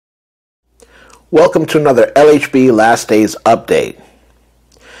Welcome to another LHB Last Days update.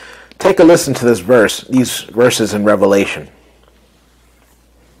 Take a listen to these verses in Revelation.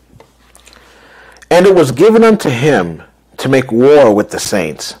 And it was given unto him to make war with the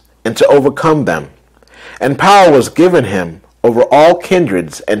saints, and to overcome them. And power was given him over all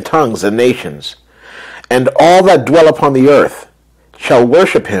kindreds and tongues and nations. And all that dwell upon the earth shall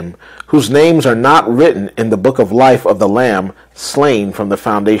worship him, whose names are not written in the book of life of the Lamb slain from the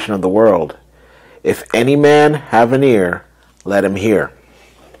foundation of the world. If any man have an ear, let him hear.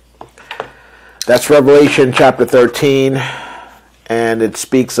 That's Revelation chapter 13, and it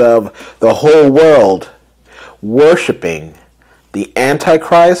speaks of the whole world worshiping the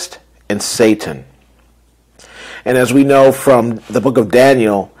Antichrist and Satan. And as we know from the book of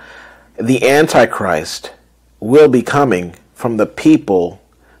Daniel, the Antichrist will be coming from the people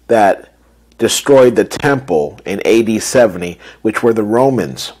that destroyed the temple in AD 70, which were the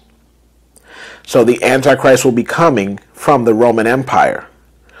Romans. So the Antichrist will be coming from the Roman Empire,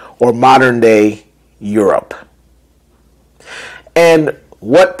 or modern-day Europe. And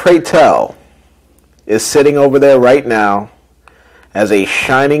what, pray tell, is sitting over there right now as a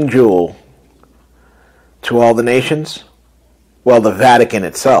shining jewel to all the nations? Well, the Vatican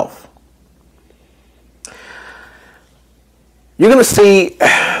itself. You're going to see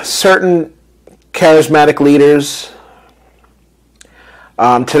certain charismatic leaders.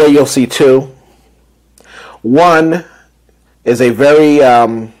 Today you'll see two. One is a very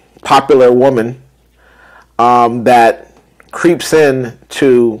popular woman that creeps in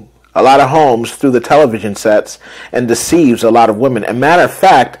to a lot of homes through the television sets and deceives a lot of women. As a matter of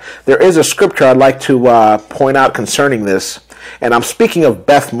fact, there is a scripture I'd like to point out concerning this, and I'm speaking of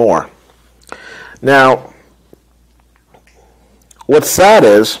Beth Moore. Now, what's sad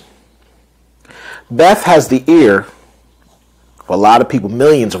is Beth has the ear of a lot of people,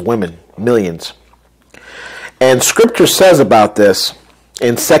 millions of women, millions. And Scripture says about this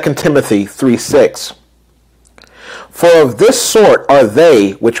in 2 Timothy 3:6. For of this sort are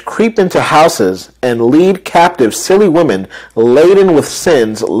they which creep into houses and lead captive silly women laden with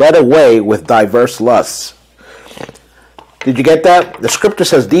sins, led away with diverse lusts. Did you get that? The Scripture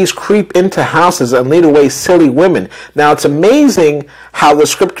says these creep into houses and lead away silly women. Now it's amazing how the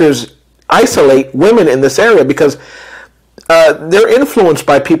Scriptures isolate women in this area, because they're influenced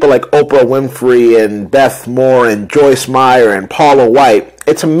by people like Oprah Winfrey and Beth Moore and Joyce Meyer and Paula White.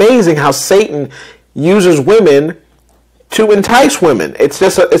 It's amazing how Satan uses women to entice women. It's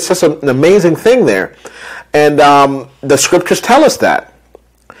just an amazing thing there. And the Scriptures tell us that.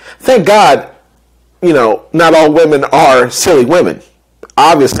 Thank God, not all women are silly women.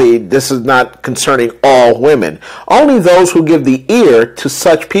 Obviously, this is not concerning all women. Only those who give the ear to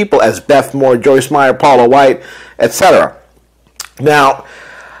such people as Beth Moore, Joyce Meyer, Paula White, etc. Now,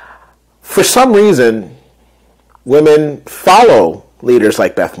 for some reason, women follow leaders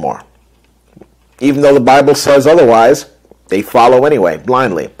like Beth Moore. Even though the Bible says otherwise, they follow anyway,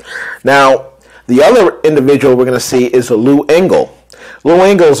 blindly. Now, the other individual we're going to see is Lou Engel. Lou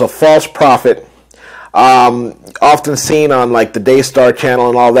Engel is a false prophet, often seen on like the Daystar channel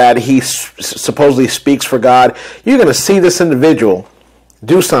and all that. He supposedly speaks for God. You're going to see this individual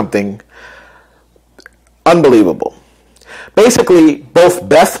do something unbelievable. Basically, both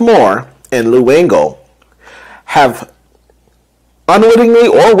Beth Moore and Lou Engel have unwittingly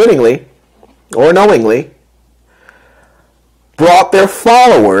or wittingly or knowingly brought their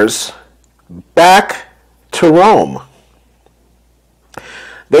followers back to Rome.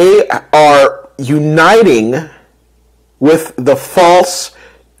 They are uniting with the false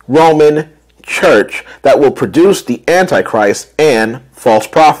Roman church that will produce the Antichrist and false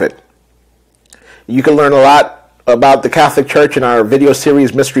prophet. You can learn a lot about the Catholic Church in our video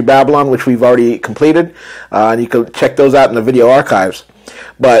series Mystery Babylon, which we've already completed, and you can check those out in the video archives.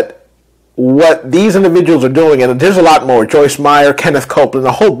 But what these individuals are doing, and there's a lot more, Joyce Meyer, Kenneth Copeland,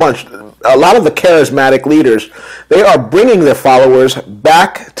 a whole bunch, a lot of the charismatic leaders, they are bringing their followers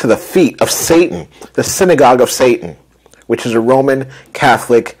back to the feet of Satan, the synagogue of Satan, which is a Roman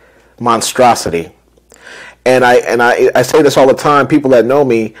Catholic monstrosity. And I say this all the time. People that know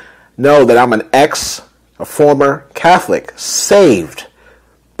me know that I'm a former Catholic, saved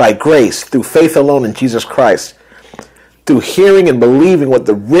by grace through faith alone in Jesus Christ. Through hearing and believing what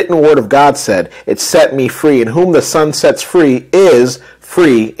the written word of God said, it set me free. And whom the Son sets free is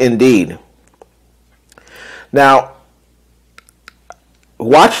free indeed. Now,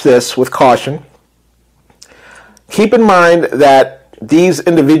 watch this with caution. Keep in mind that these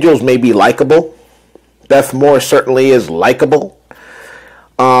individuals may be likable. Beth Moore certainly is likable.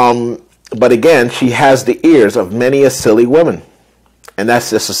 But again, she has the ears of many a silly woman. And that's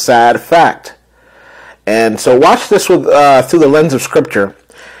just a sad fact. And so watch this with through the lens of Scripture,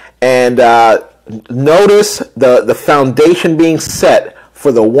 and notice the foundation being set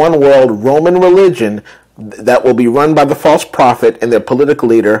for the one world Roman religion that will be run by the false prophet and their political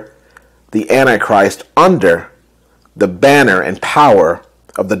leader, the Antichrist, under the banner and power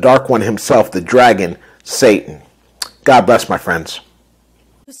of the Dark One himself, the dragon, Satan. God bless, my friends.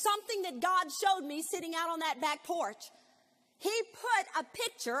 Something that God showed me sitting out on that back porch. He put a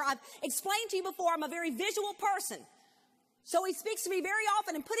picture. I've explained to you before, I'm a very visual person. So he speaks to me very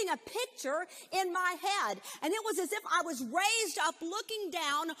often and putting a picture in my head. And it was as if I was raised up looking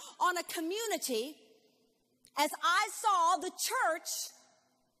down on a community as I saw the church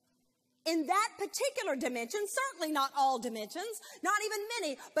in that particular dimension, certainly not all dimensions, not even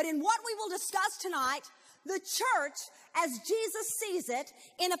many, but in what we will discuss tonight, the church as Jesus sees it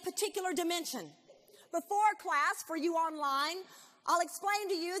in a particular dimension. Before class, for you online, I'll explain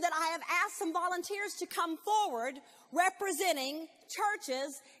to you that I have asked some volunteers to come forward representing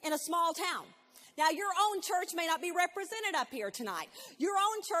churches in a small town. Now, your own church may not be represented up here tonight. Your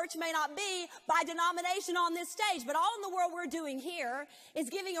own church may not be by denomination on this stage, but all in the world we're doing here is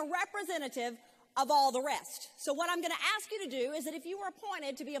giving a representative of all the rest. So what I'm going to ask you to do is that if you were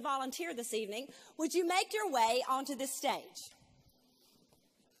appointed to be a volunteer this evening, would you make your way onto this stage?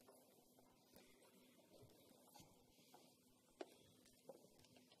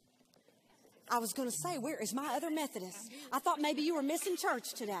 I was going to say, where is my other Methodist? I thought maybe you were missing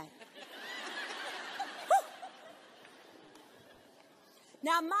church today.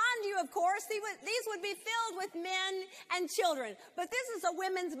 Now, mind you, of course, these would be filled with men and children. But this is a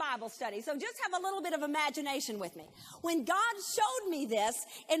women's Bible study, so just have a little bit of imagination with me. When God showed me this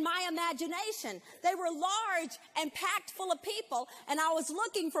in my imagination, they were large and packed full of people, and I was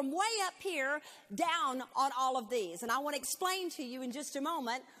looking from way up here down on all of these. And I want to explain to you in just a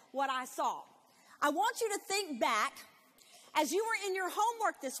moment what I saw. I want you to think back as you were in your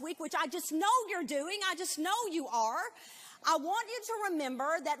homework this week, which I just know you're doing, I just know you are. I want you to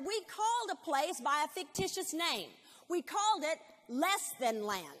remember that we called a place by a fictitious name. We called it Less Than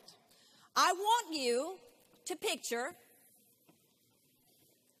Land. I want you to picture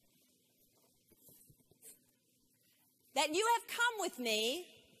that you have come with me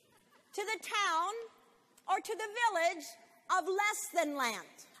to the town or to the village of Less Than Land.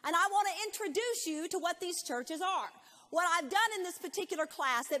 And I want to introduce you to what these churches are. What I've done in this particular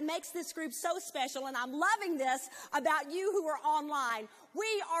class that makes this group so special, and I'm loving this about you who are online, we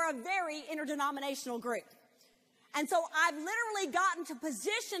are a very interdenominational group. And so I've literally gotten to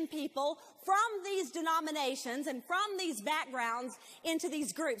position people from these denominations and from these backgrounds into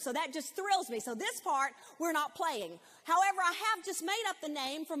these groups. So that just thrills me. So this part, we're not playing. However, I have just made up the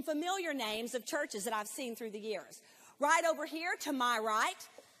name from familiar names of churches that I've seen through the years. Right over here to my right,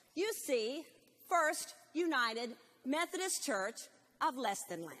 you see First United Methodist Church of Less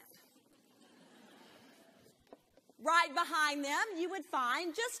Than Land. Right behind them, you would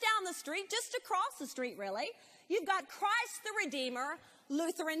find just down the street, just across the street really, you've got Christ the Redeemer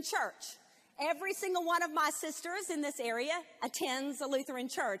Lutheran Church. Every single one of my sisters in this area attends a Lutheran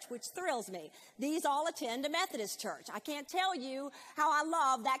church, which thrills me. These all attend a Methodist church. I can't tell you how I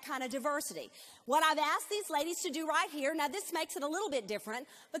love that kind of diversity. What I've asked these ladies to do right here, now this makes it a little bit different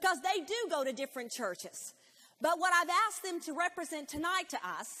because they do go to different churches. But what I've asked them to represent tonight to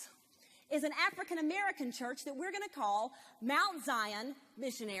us is an African-American church that we're going to call Mount Zion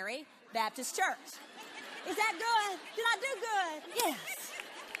Missionary Baptist Church. Is that good? Did I do good? Yes.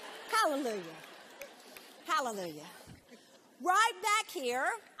 Hallelujah. Hallelujah. Right back here,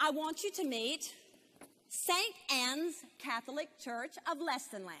 I want you to meet St. Anne's Catholic Church of Less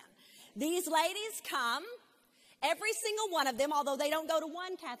Than Land. These ladies come, every single one of them, although they don't go to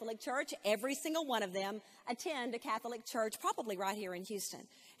one Catholic church, every single one of them attend a Catholic church, probably right here in Houston.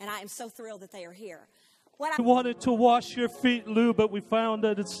 And I am so thrilled that they are here. We wanted to wash your feet, Lou, but we found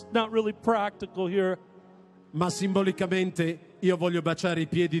that it's not really practical here. Ma simbolicamente io voglio baciare I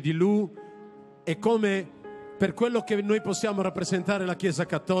piedi di Lou e come per quello che noi possiamo rappresentare la Chiesa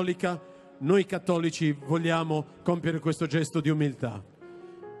Cattolica, noi cattolici vogliamo compiere questo gesto di umiltà.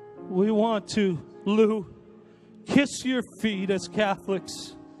 We want to, Lou, kiss your feet as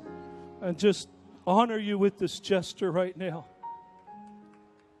Catholics and just honor you with this gesture right now.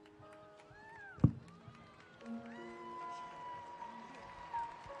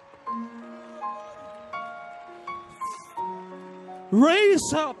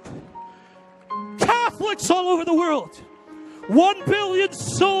 Raise up Catholics all over the world. 1 billion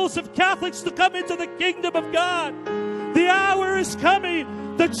souls of Catholics to come into the kingdom of God. The hour is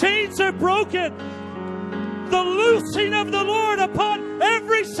coming. The chains are broken. The loosing of the Lord upon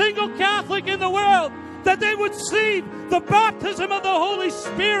every single Catholic in the world. The that they would see the baptism of the Holy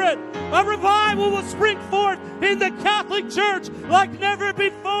Spirit. A revival will spring forth in the Catholic Church like never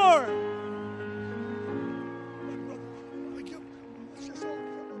before.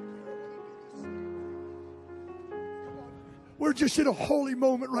 We're just in a holy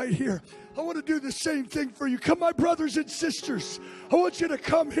moment right here. I want to do the same thing for you. Come, my brothers and sisters. I want you to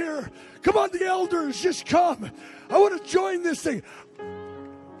come here. Come on, the elders, just come. I want to join this thing.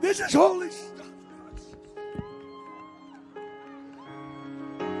 This is holy stuff.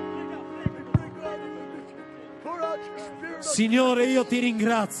 Signore, io ti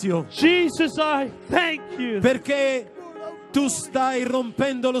ringrazio. Jesus, I thank you. Perché tu stai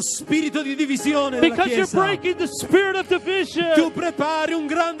rompendo lo spirito di divisione della Because you're Chiesa. breaking the spirit of division. Tu prepari un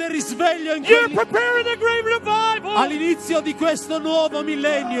grande risveglio You're preparing a great revival. all'inizio di questo nuovo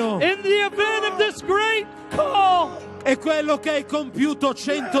millennio. In the event of this great call. È quello che hai compiuto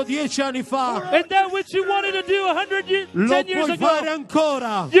 110 anni fa. And that which you wanted to do 110 Lo years puoi ago. fare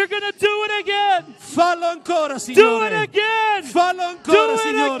ancora. You're going to do it again. Fallo ancora, Do Signore. it again. Fallo ancora, Do it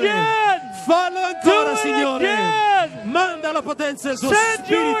Signore. again. Fallo ancora, Do it Signore. again. Manda la potenza del tuo Send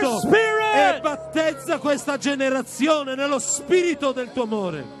your spirito spirit. e battezza questa generazione nello spirito del tuo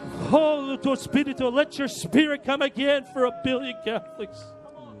amore. Oh, tuo spirito, let your spirit come again for 1 billion Catholics.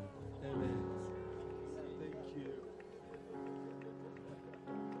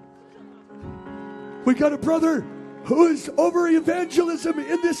 We got a brother who is over evangelism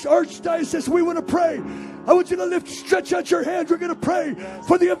in this archdiocese. We want to pray. I want you to stretch out your hands. We're going to pray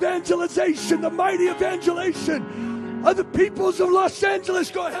for the evangelization, the mighty evangelization of the peoples of Los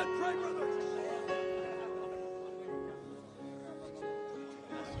Angeles. Go ahead, pray, brother.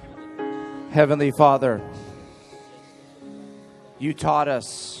 Heavenly Father, you taught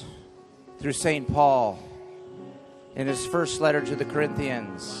us through St. Paul in his first letter to the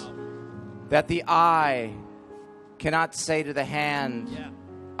Corinthians that the eye cannot say to the hand,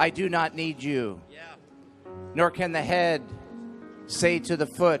 I do not need you. Nor can the head say to the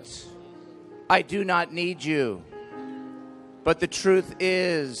foot, I do not need you. But the truth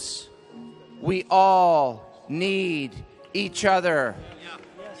is, we all need each other.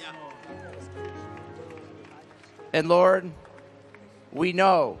 And Lord, we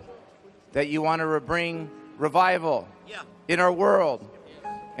know that you want to bring revival in our world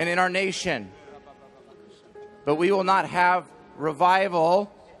and in our nation. But we will not have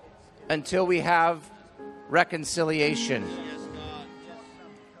revival until we have reconciliation.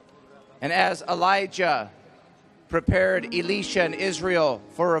 And as Elijah prepared Elisha and Israel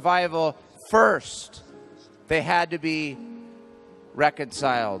for revival, first they had to be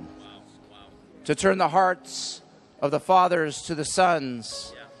reconciled. To turn the hearts of the fathers to the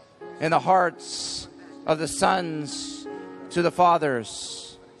sons, and the hearts of the sons to the fathers.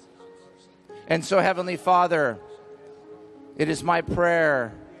 And so, Heavenly Father, it is my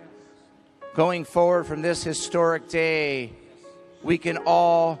prayer, going forward from this historic day, we can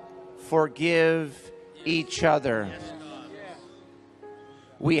all forgive each other.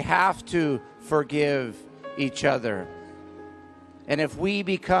 We have to forgive each other. And if we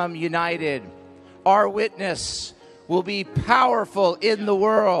become united, our witness will be powerful in the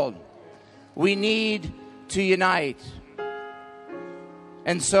world. We need to unite.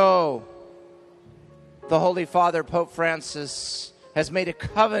 And so, the Holy Father, Pope Francis, has made a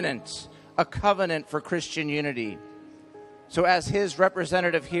covenant for Christian unity. So as his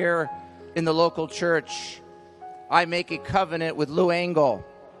representative here in the local church, I make a covenant with Lou Engel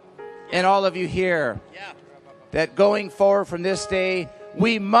and all of you here that going forward from this day,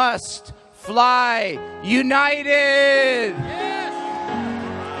 we must fly united.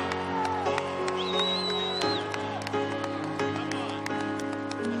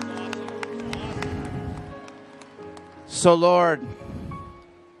 So, Lord,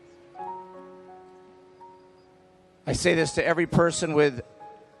 I say this to every person with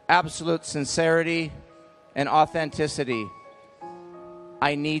absolute sincerity and authenticity.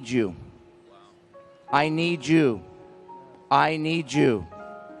 I need you. I need you. I need you.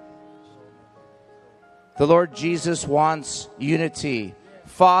 The Lord Jesus wants unity.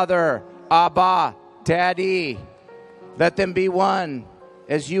 Father, Abba, Daddy, let them be one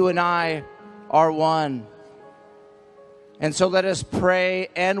as you and I are one. And so let us pray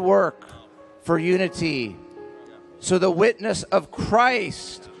and work for unity, so the witness of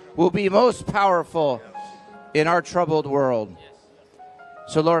Christ will be most powerful in our troubled world.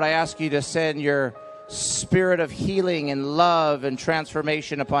 So, Lord, I ask you to send your spirit of healing and love and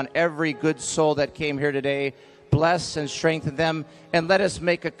transformation upon every good soul that came here today. Bless and strengthen them, and let us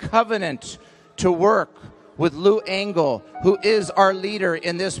make a covenant to work with Lou Engel, who is our leader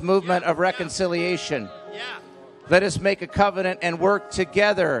in this movement of reconciliation. Let us make a covenant and work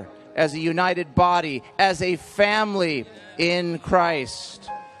together as a united body, as a family in Christ,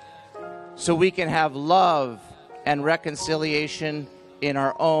 so we can have love and reconciliation in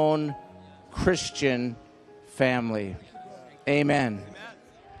our own Christian family. Amen.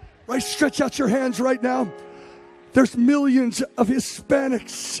 Right, stretch out your hands right now. There's millions of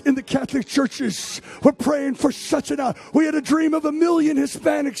Hispanics in the Catholic churches. We're praying for such an we had a dream of 1 million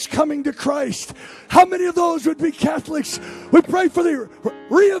Hispanics coming to Christ. How many of those would be Catholics? We pray for the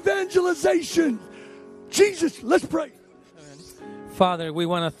re-evangelization. Jesus, let's pray. Father, we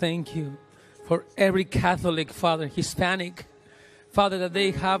want to thank you for every Catholic, Father, Hispanic, Father, that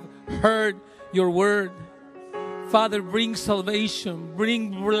they have heard your word. Father, bring salvation,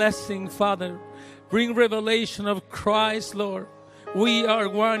 bring blessing, Father. Bring revelation of Christ, Lord. We are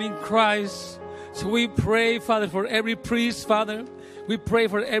one in Christ. So we pray, Father, for every priest, Father. We pray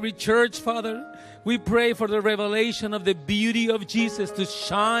for every church, Father. We pray for the revelation of the beauty of Jesus to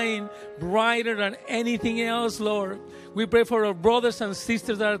shine brighter than anything else, Lord. We pray for our brothers and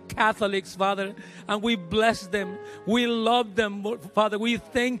sisters that are Catholics, Father, and we bless them. We love them, Father. We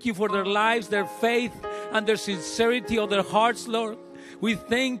thank you for their lives, their faith, and their sincerity of their hearts, Lord. We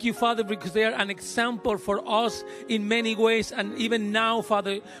thank you, Father, because they are an example for us in many ways. And even now,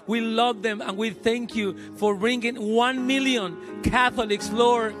 Father, we love them and we thank you for bringing 1 million Catholics,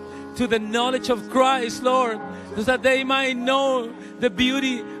 Lord, to the knowledge of Christ, Lord, so that they might know the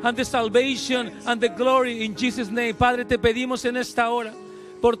beauty and the salvation and the glory in Jesus' name. Padre, te pedimos en esta hora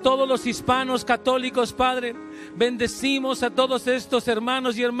por todos los hispanos católicos, Padre. Bendecimos a todos estos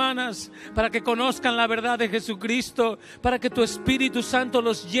hermanos y hermanas para que conozcan la verdad de Jesucristo, para que tu Espíritu Santo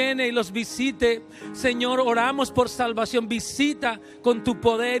los llene y los visite. Señor, oramos por salvación. Visita con tu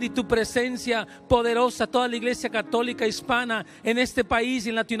poder y tu presencia poderosa toda la iglesia católica hispana en este país y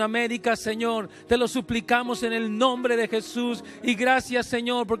en Latinoamérica, Señor. Te lo suplicamos en el nombre de Jesús. Y gracias,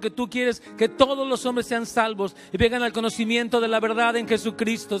 Señor, porque tú quieres que todos los hombres sean salvos y vengan al conocimiento de la verdad en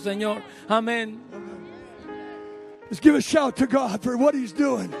Jesucristo, Señor. Amén. Let's give a shout to God for what he's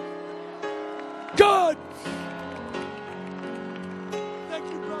doing. God,